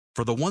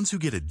For the ones who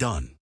get it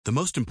done, the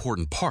most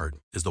important part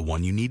is the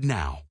one you need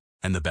now.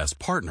 And the best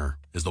partner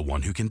is the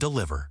one who can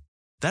deliver.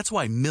 That's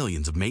why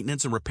millions of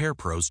maintenance and repair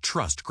pros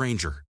trust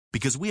Grainger.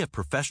 Because we have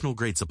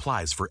professional-grade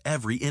supplies for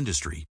every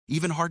industry,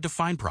 even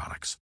hard-to-find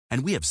products.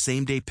 And we have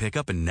same-day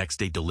pickup and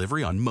next-day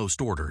delivery on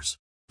most orders.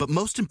 But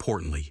most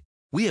importantly,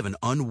 we have an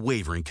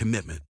unwavering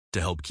commitment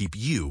to help keep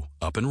you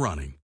up and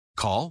running.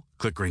 Call,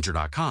 click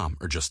Grainger.com,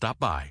 or just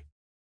stop by.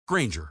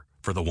 Grainger,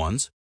 for the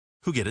ones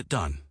who get it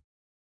done.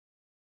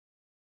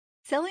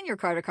 Selling your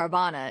car to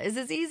Carvana is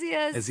as easy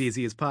as... As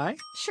easy as pie?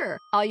 Sure.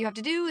 All you have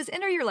to do is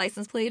enter your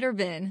license plate or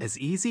VIN. As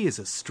easy as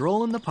a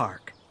stroll in the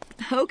park.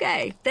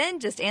 Okay, then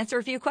just answer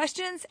a few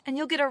questions and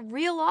you'll get a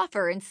real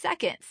offer in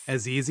seconds.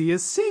 As easy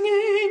as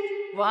singing.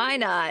 Why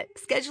not?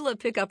 Schedule a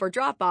pickup or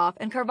drop-off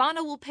and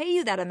Carvana will pay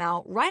you that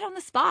amount right on the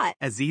spot.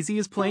 As easy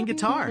as playing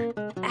guitar.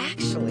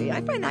 Actually,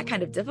 I find that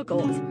kind of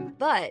difficult.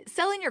 But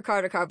selling your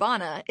car to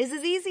Carvana is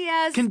as easy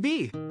as... Can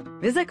be.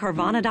 Visit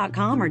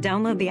Carvana.com or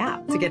download the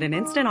app to get an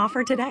instant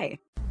offer today.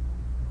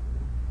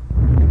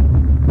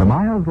 The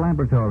Miles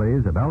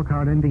Laboratories of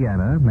Elkhart,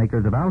 Indiana,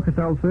 makers of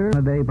Alka-Seltzer,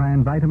 Day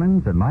brand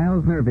vitamins, and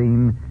Miles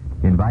Nervine,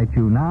 invite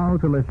you now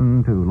to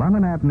listen to Lum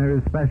and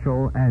Abner's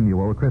special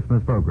annual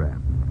Christmas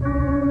program.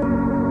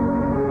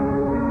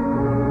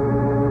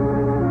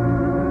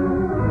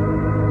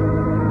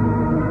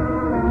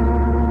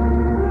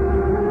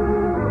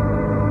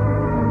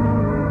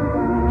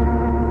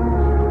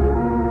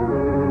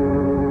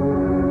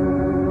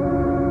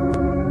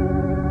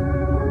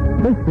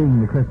 This being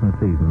the Christmas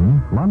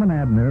season, Lum and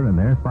Abner and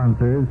their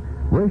sponsors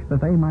wish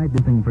that they might do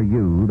something for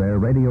you, their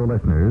radio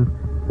listeners,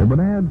 that would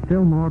add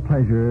still more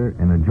pleasure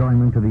and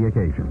enjoyment to the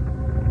occasion.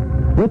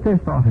 With this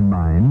thought in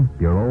mind,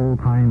 your old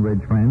Pine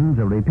Ridge friends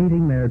are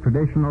repeating their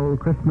traditional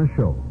Christmas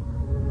show.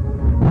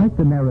 Like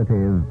the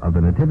narrative of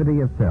the Nativity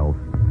itself,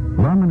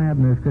 Lum and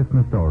Abner's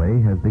Christmas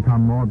story has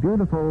become more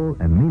beautiful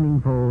and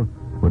meaningful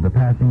with the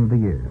passing of the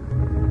years.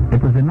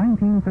 It was in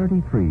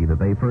 1933 that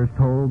they first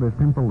told the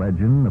simple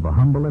legend of a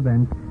humble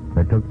event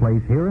that took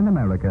place here in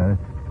America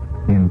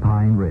in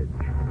Pine Ridge,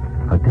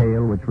 a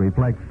tale which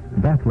reflects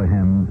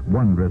Bethlehem's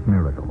wondrous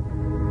miracle.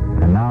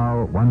 And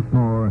now, once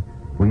more,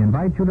 we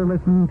invite you to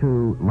listen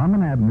to Lum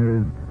and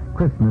Abner's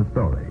Christmas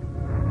story.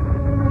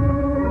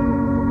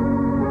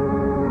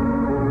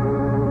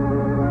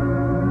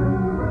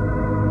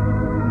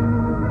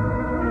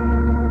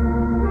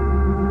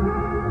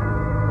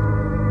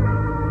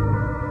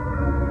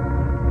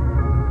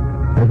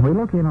 As we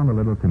look in on the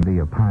little community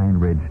of Pine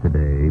Ridge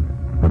today,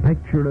 a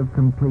picture of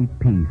complete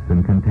peace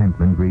and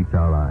contentment greets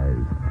our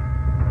eyes.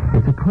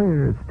 It's a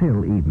clear,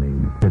 still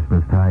evening,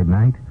 Christmastide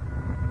night,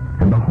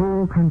 and the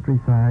whole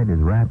countryside is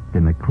wrapped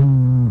in a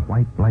clean,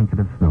 white blanket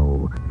of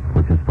snow,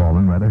 which has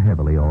fallen rather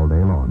heavily all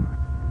day long.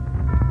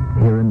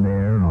 Here and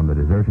there, on the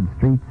deserted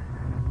streets,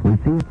 we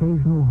see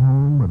occasional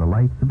home where the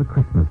lights of a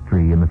Christmas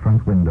tree in the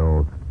front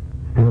window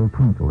still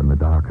twinkle in the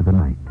dark of the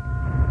night.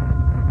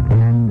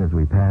 And as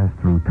we pass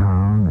through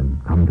town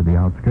and come to the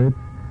outskirts,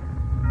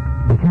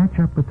 we catch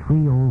up with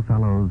three old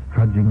fellows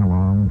trudging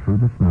along through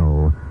the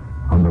snow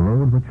on the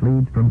road which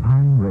leads from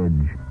Pine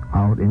Ridge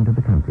out into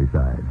the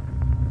countryside.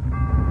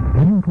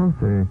 Getting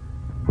closer,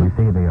 we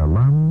see they are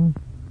Lum,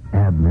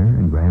 Abner,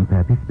 and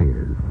Grandpappy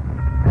Spears.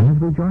 And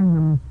as we join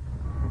them,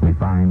 we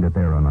find that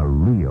they're on a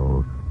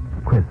real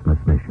Christmas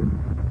mission.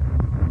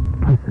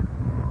 Listen.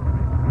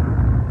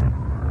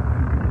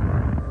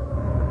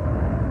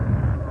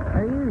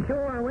 Are you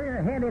sure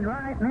we're headed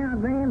right now,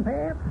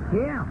 Grandpap?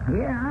 Yeah,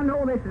 I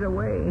know this is the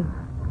way.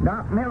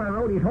 Doc Miller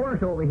rode his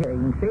horse over here.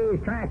 You can see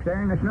his tracks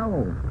there in the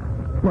snow.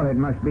 Well, it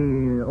must be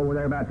over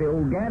there about the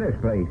old Gaddis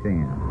place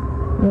then.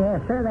 Yes,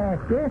 sir,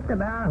 that's just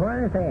about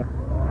where it's at.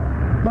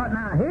 But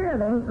now here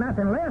there ain't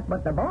nothing left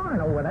but the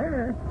barn over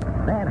there.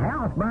 That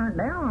house burnt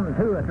down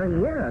 2 or 3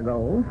 years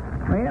ago.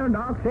 Well,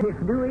 Doc said it's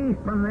due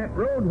east from that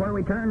road where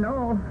we turned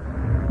off.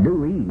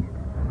 Due east?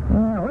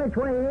 Yeah, which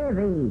way is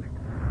east?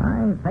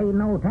 I ain't paid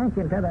no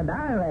attention to the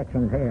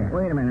directions here.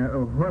 Wait a minute.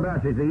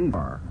 Whereabouts is the east?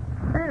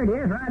 There it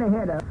is, right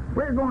ahead of us.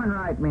 We're going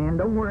right, man.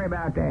 Don't worry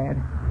about that.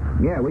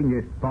 Yeah, we can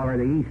just follow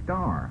the east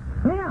star.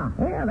 Yeah,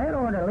 that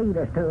ought to lead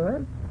us to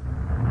it.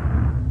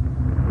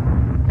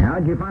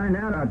 How'd you find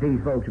out about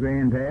these folks,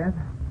 Grandpap?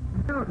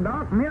 Well,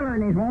 Doc Miller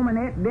and his woman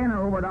ate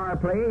dinner over at our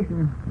place,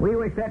 and we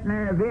were sitting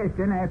there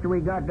visiting after we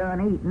got done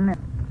eating.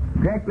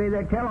 Directly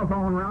the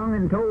telephone rung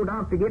and told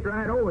Doc to get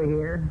right over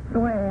here.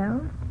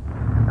 Well,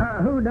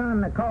 who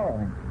done the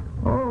calling?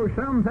 Oh,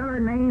 some feller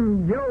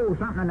named Joe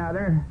something or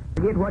another.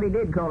 Forget what he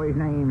did call his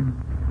name.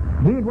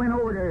 He'd went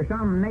over to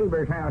some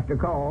neighbor's house to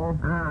call.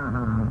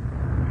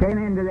 Came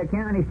into the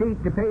county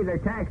seat to pay their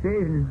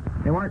taxes, and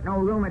there weren't no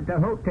room at the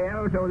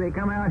hotel, so they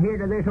come out here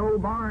to this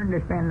old barn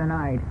to spend the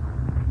night.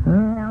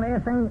 Well,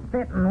 this ain't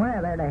fitting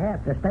weather to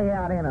have to stay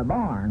out in a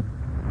barn.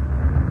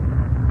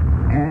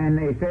 And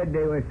they said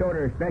they was sort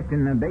of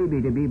expecting the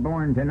baby to be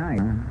born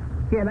tonight.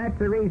 Yeah, that's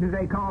the reason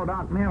they called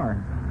Doc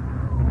Miller.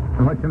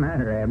 What's the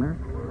matter, Abner?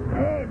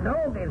 Hey,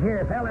 doggies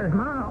here, fellas.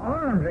 My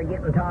arms are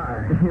getting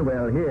tired.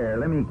 Well, here,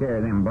 let me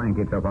carry them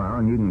blankets up a while,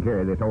 and you can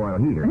carry this oil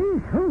heater.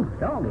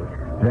 Doggies.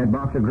 Is that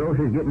box of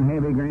groceries getting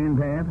heavy,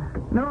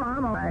 Grandpap? No,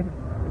 I'm all right.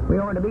 We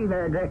ought to be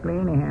there directly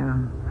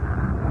anyhow.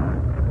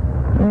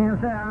 Well,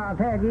 sir, I'll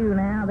tell you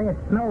now, this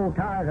snow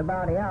tires a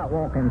body out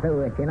walking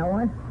through it, you know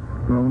it?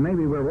 Well,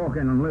 maybe we're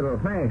walking a little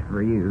fast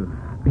for you.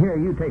 Here,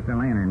 you take the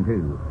lantern,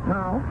 too.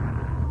 No.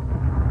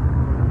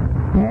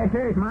 Yes,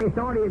 sir, it's mighty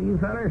thoughty of you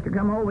fellas to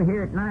come over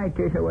here at night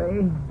this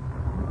way.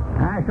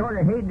 I sort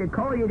of hate to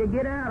call you to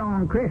get out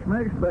on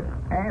Christmas, but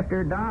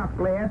after Doc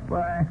left,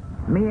 why,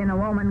 me and the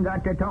woman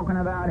got to talking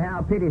about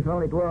how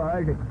pitiful it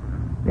was that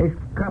this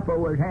couple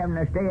was having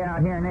to stay out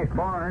here in this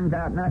barn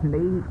without nothing to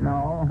eat and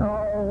all.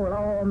 Oh,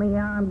 Lord, me,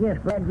 I'm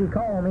just glad you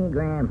called me,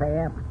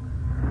 Grandpap.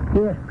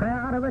 Just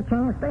proud of a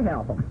chance to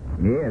help them.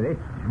 Yeah, this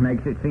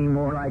makes it seem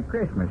more like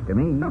Christmas to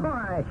me. Oh,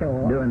 I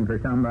sure. Doing for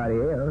somebody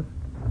else.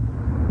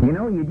 You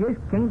know, you just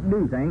can't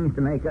do things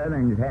to make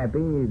others happy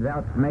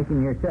without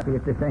making yourself happy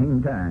at the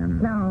same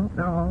time.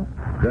 No.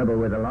 Trouble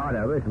with a lot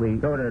of us, we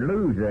sort of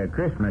lose the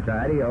Christmas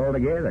idea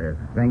altogether.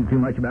 Think too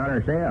much about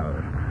ourselves.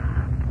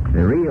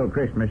 The real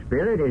Christmas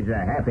spirit is the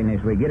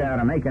happiness we get out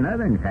of making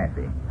others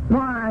happy.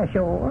 Why,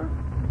 sure.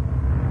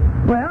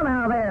 Well,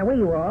 now there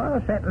we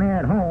was, sitting there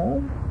at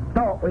home,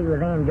 thought we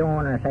was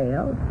enjoying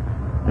ourselves,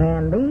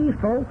 and these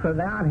folks was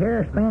out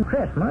here spending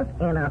Christmas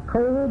in a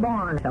cold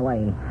barn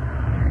away.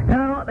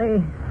 No,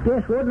 they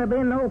just wouldn't have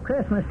been no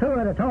Christmas to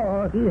it at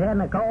all if you hadn't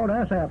have called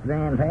us up,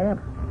 Grandpap.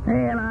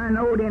 Well, I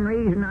knowed in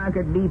reason I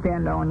could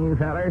depend on you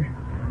fellers.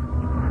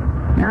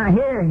 Now,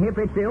 here, if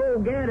it's the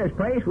old Gadda's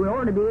place, we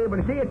ought to be able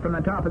to see it from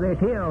the top of this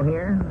hill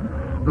here.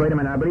 Wait a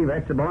minute, I believe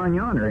that's the barn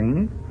yonder,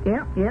 ain't it?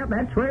 Yep,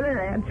 that's where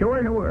they're at, sure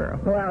as the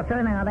world. Well,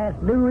 sir, now, that's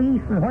due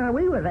east from where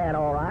we was at,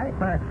 all right,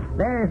 for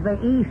there's the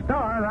east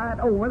star right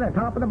over the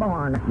top of the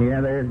barn.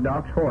 Yeah, there's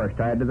Doc's horse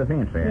tied to the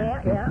fence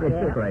there. Yeah.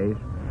 It's the place.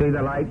 See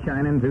the light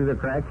shining through the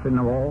cracks in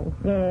the wall?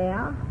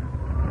 Yeah.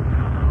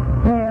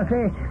 Well, it's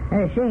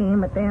a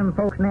shame that them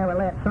folks never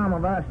let some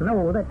of us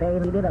know that they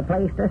needed a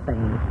place to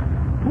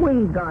stay.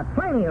 We've got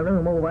plenty of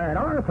room over at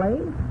our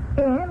place,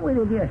 and we'd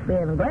have just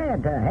been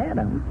glad to have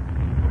them.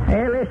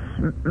 Well, this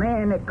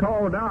man that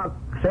called Doc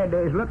said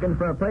they was looking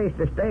for a place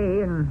to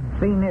stay and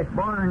seen this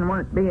barn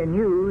weren't being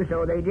used,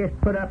 so they just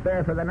put up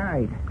there for the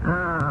night.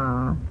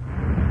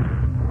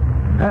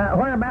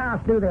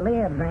 Whereabouts do they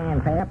live,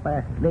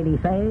 Grandpap? Did he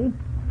say?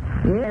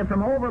 Yeah,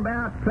 from over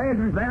about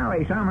Pleasant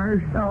Valley,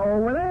 Summers. Oh,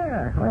 over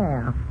there?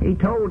 Well, he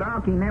told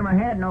Doc he never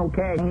had no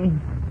cash.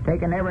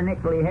 Taking every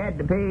nickel he had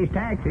to pay his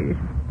taxes.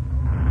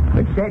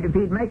 But said if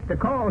he'd make the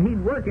call,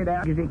 he'd work it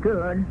out as he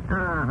could.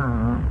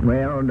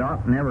 Well,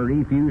 Doc never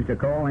refused a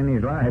call in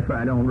his life,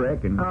 I don't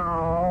reckon.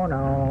 Oh,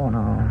 no.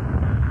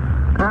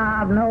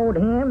 I've knowed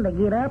him to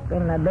get up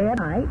in the dead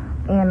night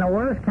in the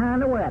worst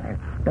kind of weather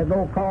to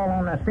go call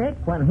on the sick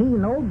when he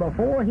knowed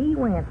before he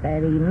went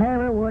that he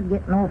never would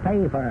get no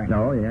pay for it.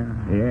 Oh,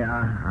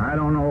 yeah. I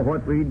don't know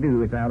what we'd do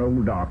without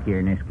old Doc here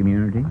in this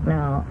community.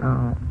 No.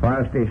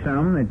 Whilst there's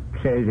some that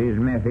says his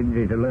methods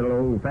is a little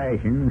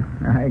old-fashioned,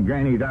 I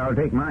grannies I'll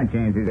take my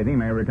chances with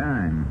him every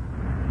time.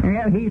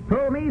 Well, he's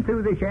pulled me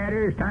through the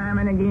shadows time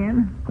and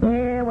again.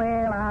 Yeah,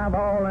 well, I've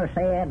always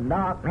said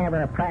Doc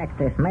never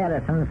practiced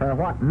medicine for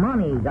what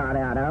money he got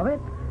out of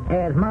it,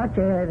 as much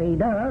as he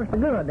does the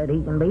good that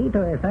he can be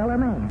to his fellow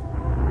man.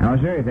 Now,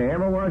 sir, if there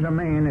ever was a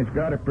man that's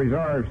got a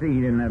preserved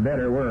seed in the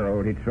better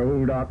world, it's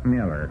old Doc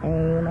Miller.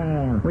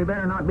 Amen. We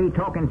better not be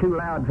talking too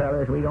loud,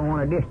 fellas. We don't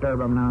want to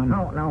disturb him none.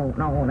 No.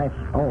 Let's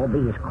all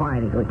be as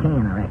quiet as we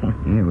can, I reckon.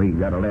 Yeah, we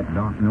got to let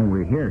Doc know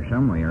we're here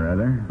some way or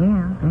other.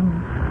 Yeah.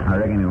 I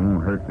reckon it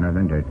won't hurt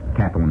nothing to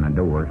tap on the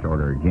door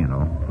sort of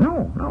gentle.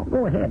 No,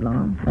 go ahead,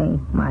 Lon. They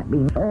might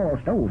be all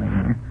stove in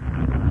there.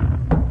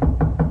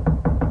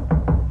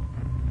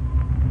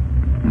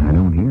 I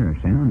don't hear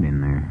a sound in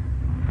there.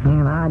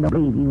 Well, I don't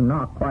believe you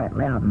knocked quite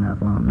loud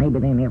enough, Lon. Maybe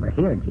they never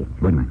heard you.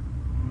 Wait a minute.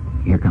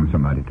 Here comes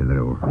somebody to the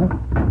door. Oh.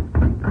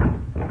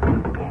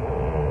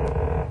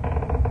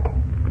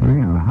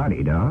 Well,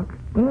 howdy, Doc.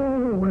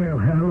 Oh, well,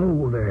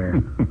 hello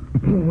there.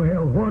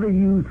 Well, what are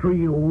you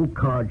three old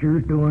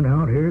codgers doing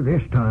out here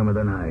this time of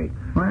the night?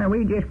 Well,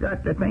 we just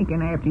got to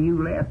thinking after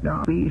you left,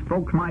 Doc, these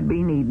folks might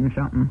be needing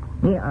something.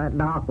 Yeah,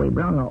 Doc, we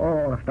brung an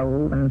oil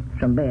stove and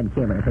some bed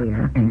kivers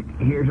here. And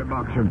here's a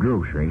box of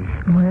groceries.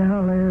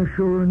 Well, they're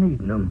sure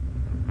needing them.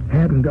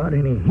 Hadn't got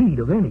any heat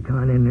of any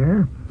kind in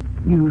there.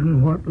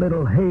 Using what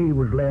little hay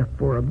was left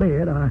for a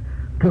bed, I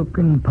took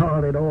and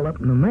piled it all up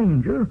in the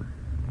manger.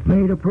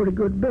 Made a pretty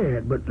good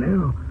bed, but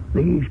now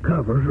these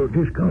covers will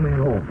just come in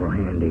awful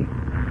handy.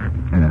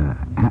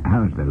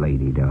 How's the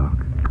lady, Doc?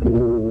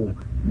 Oh,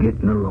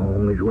 getting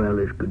along as well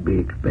as could be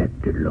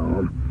expected,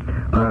 Lon.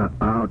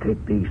 I'll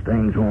take these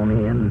things on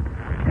in,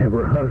 have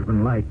her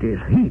husband light this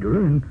heater,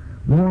 and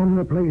warm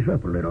the place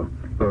up a little.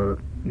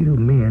 You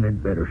men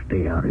had better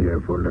stay out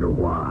here for a little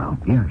while.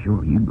 Yeah,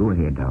 sure. You go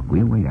ahead, Doc.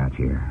 We'll wait out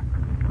here.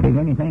 If there's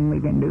anything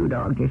we can do,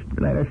 Doc, just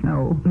let us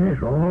know.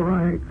 Yes, all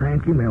right.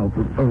 Thank you,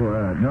 Milford.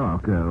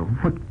 Doc,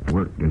 what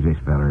work does this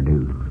feller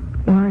do?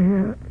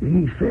 Why,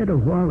 he said a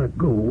while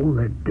ago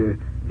that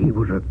he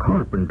was a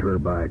carpenter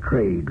by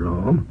trade,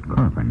 Lum.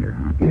 Carpenter,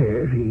 huh?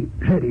 Yes, he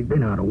said he'd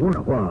been out of work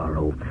a while,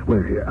 though.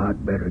 Well, here,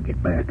 I'd better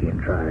get back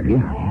inside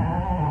here.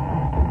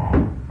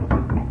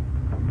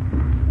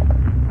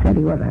 Said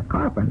he was a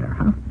carpenter,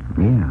 huh?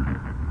 Yeah.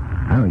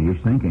 I was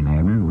just thinking,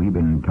 Abner, we've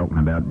been talking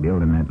about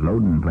building that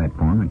loading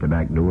platform at the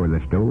back door of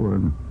the store.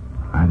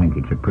 I think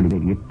it's a pretty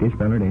good to get this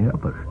fella to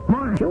help us.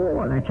 Why,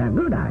 sure, that's a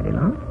good idea,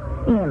 huh?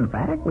 In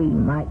fact, we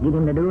might get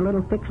him to do a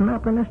little fixing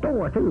up in the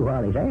store, too,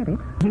 while he's at it.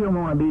 He'll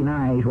want to be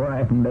nigh his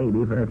wife and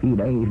baby for a few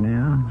days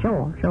now.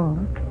 Sure.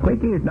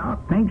 Quick as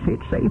Doc thinks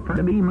it's safer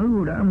to be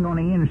moved, I'm going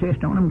to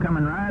insist on him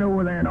coming right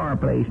over there at our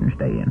place and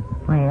staying.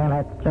 Well,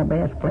 that's the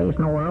best place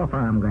in the world for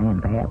him,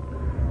 Grandpap.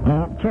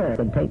 Aunt Cherry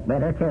would take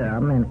better care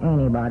of him than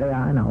anybody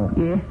I know.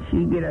 Yes,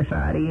 she get a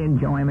sight of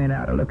enjoyment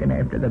out of looking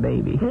after the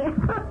baby.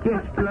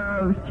 Just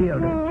loves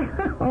children.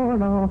 Oh,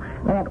 no.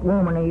 That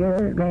woman of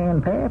yours,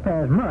 Grandpap,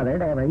 has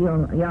mothered every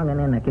young'un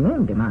in the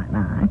community, might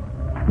I?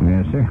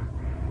 Yes, sir.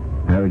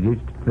 I was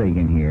just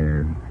thinking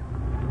here.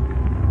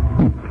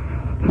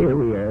 Here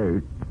we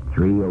are,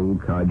 3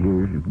 old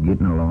codgers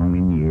getting along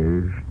in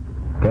years,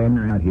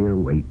 standing out here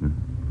waiting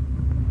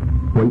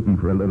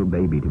for a little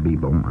baby to be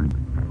born.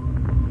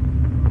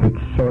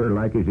 It's sort of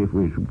like as if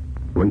we was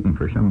waiting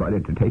for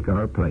somebody to take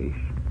our place.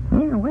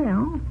 Yeah,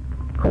 well,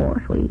 of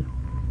course, we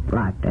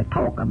like to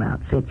talk about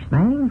such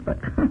things, but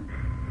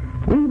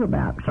we've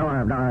about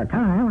served our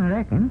time, I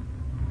reckon.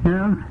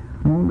 Yeah,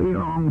 won't be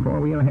long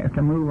before we'll have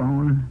to move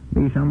on,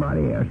 be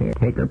somebody else here,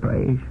 take her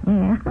place.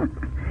 Yeah.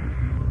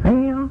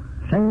 Well,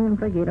 soon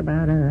forget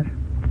about us.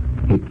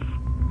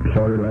 It's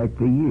sort of like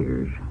the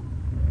years.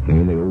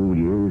 Here the old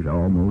years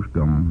almost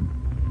gone.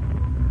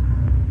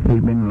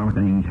 There's been a lot of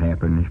things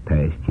happen this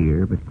past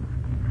year, but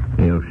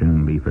they'll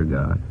soon be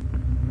forgot.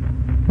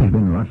 There's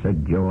been lots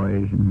of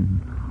joys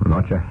and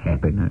lots of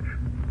happiness.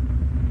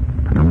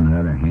 But on the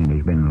other hand,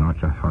 there's been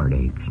lots of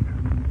heartaches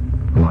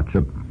and lots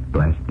of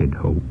blasted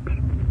hopes.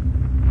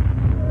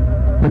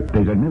 But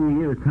there's a new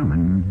year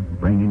coming,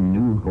 bringing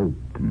new hope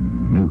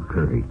and new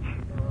courage.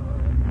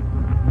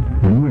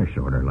 And we're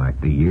sort of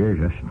like the years,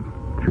 us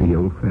 3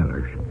 old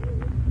fellers.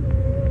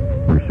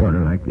 We're sort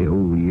of like the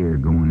old year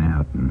going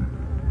out and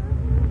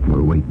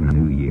we're waiting a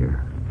new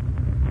year.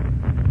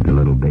 The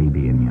little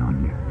baby in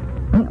yonder.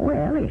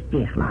 Well, it's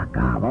just like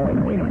I've always...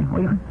 Wait a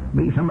minute.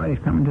 Maybe somebody's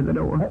coming to the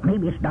door. Oh,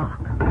 maybe it's Doc.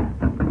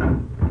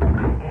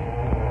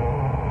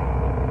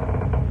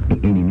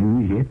 Any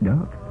news yet,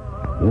 Doc?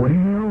 Well,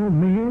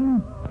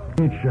 men,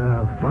 it's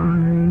a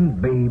fine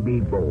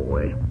baby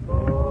boy.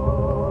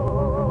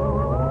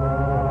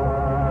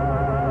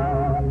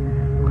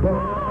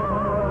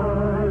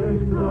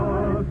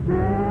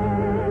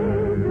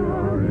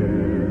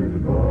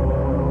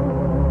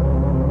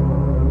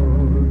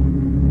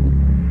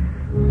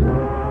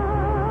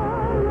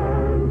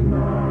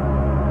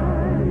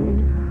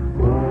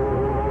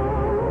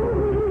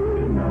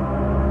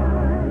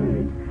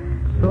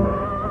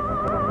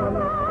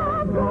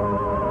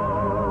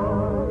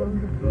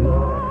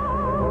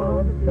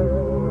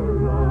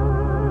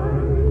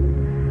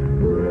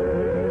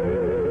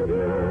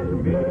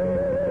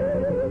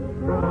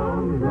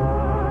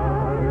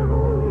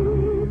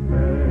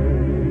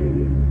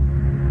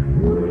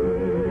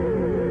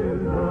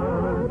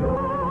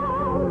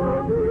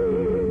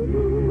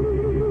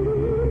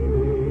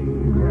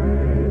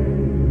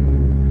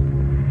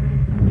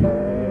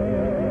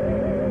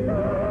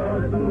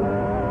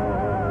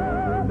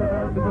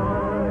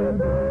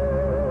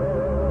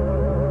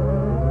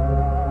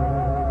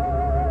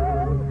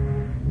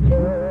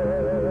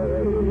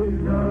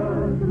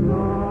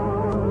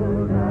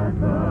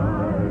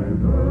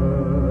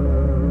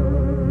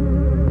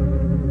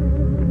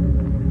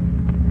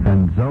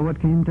 So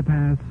it came to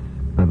pass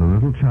that a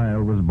little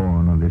child was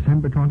born on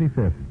December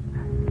 25th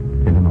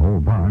in an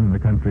old barn in the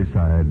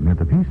countryside near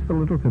the peaceful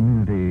little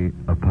community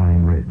of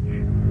Pine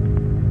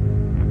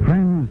Ridge.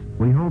 Friends,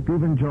 we hope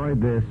you've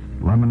enjoyed this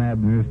Lum and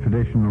Abner's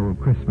traditional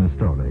Christmas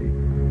story.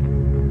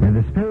 May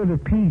the spirit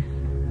of peace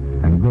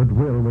and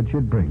goodwill which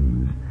it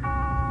brings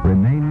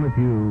remain with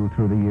you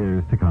through the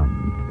years to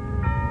come.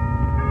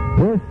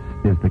 This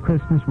is the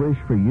Christmas wish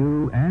for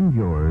you and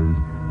yours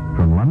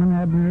from Lum and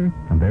Abner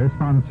and their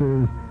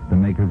sponsors, the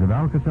makers of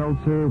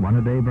Alka-Seltzer,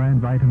 One-A-Day brand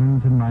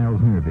vitamins, and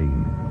Miles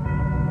Nervine.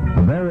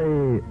 A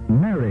very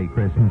Merry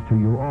Christmas to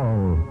you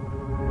all,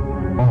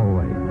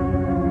 always.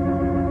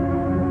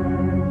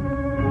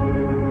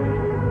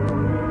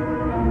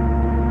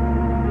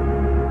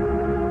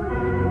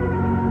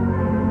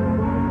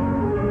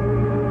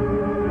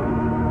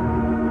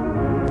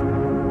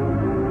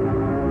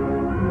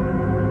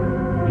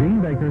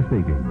 Gene Baker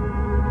speaking.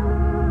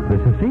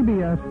 This is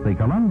CBS, the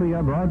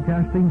Columbia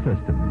Broadcasting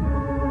System.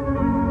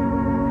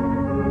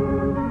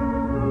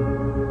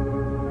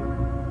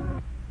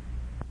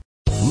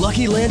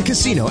 Lucky Land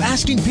Casino,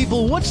 asking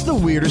people, what's the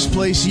weirdest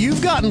place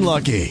you've gotten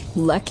lucky?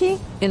 Lucky?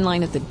 In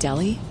line at the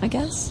deli, I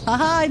guess?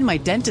 Aha, in my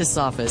dentist's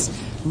office.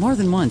 More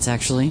than once,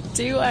 actually.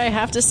 Do I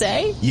have to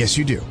say? Yes,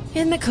 you do.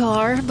 In the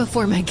car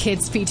before my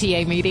kids'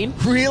 PTA meeting.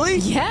 Really?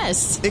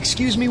 Yes.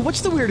 Excuse me,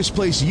 what's the weirdest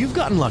place you've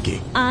gotten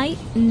lucky? I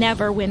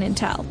never win and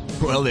tell.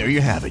 Well, there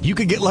you have it. You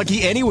can get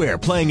lucky anywhere,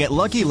 playing at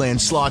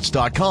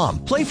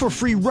LuckyLandSlots.com. Play for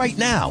free right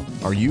now.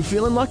 Are you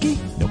feeling lucky?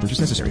 No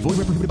purchase necessary. Void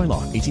where prohibited by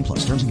law. 18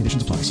 plus. Terms and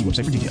conditions apply. See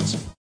website for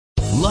details.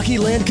 Lucky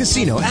Land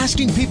Casino,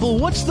 asking people,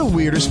 what's the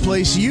weirdest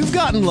place you've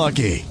gotten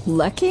lucky?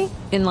 Lucky?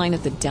 In line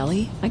at the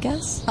deli, I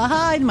guess?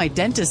 Aha, in my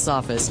dentist's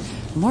office.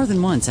 More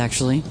than once,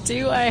 actually.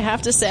 Do I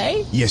have to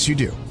say? Yes, you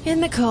do. In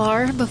the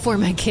car before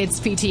my kids'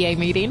 PTA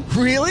meeting.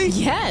 Really?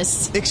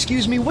 Yes.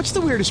 Excuse me, what's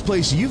the weirdest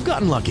place you've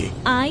gotten lucky?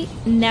 I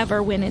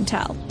never win and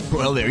tell.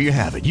 Well, there you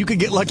have it. You can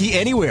get lucky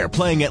anywhere,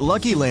 playing at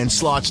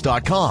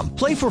LuckyLandSlots.com.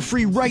 Play for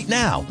free right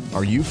now.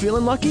 Are you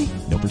feeling lucky?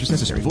 No purchase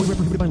necessary. Void where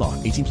prohibited by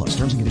law. 18 plus.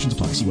 Terms and conditions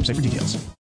apply. See website for details.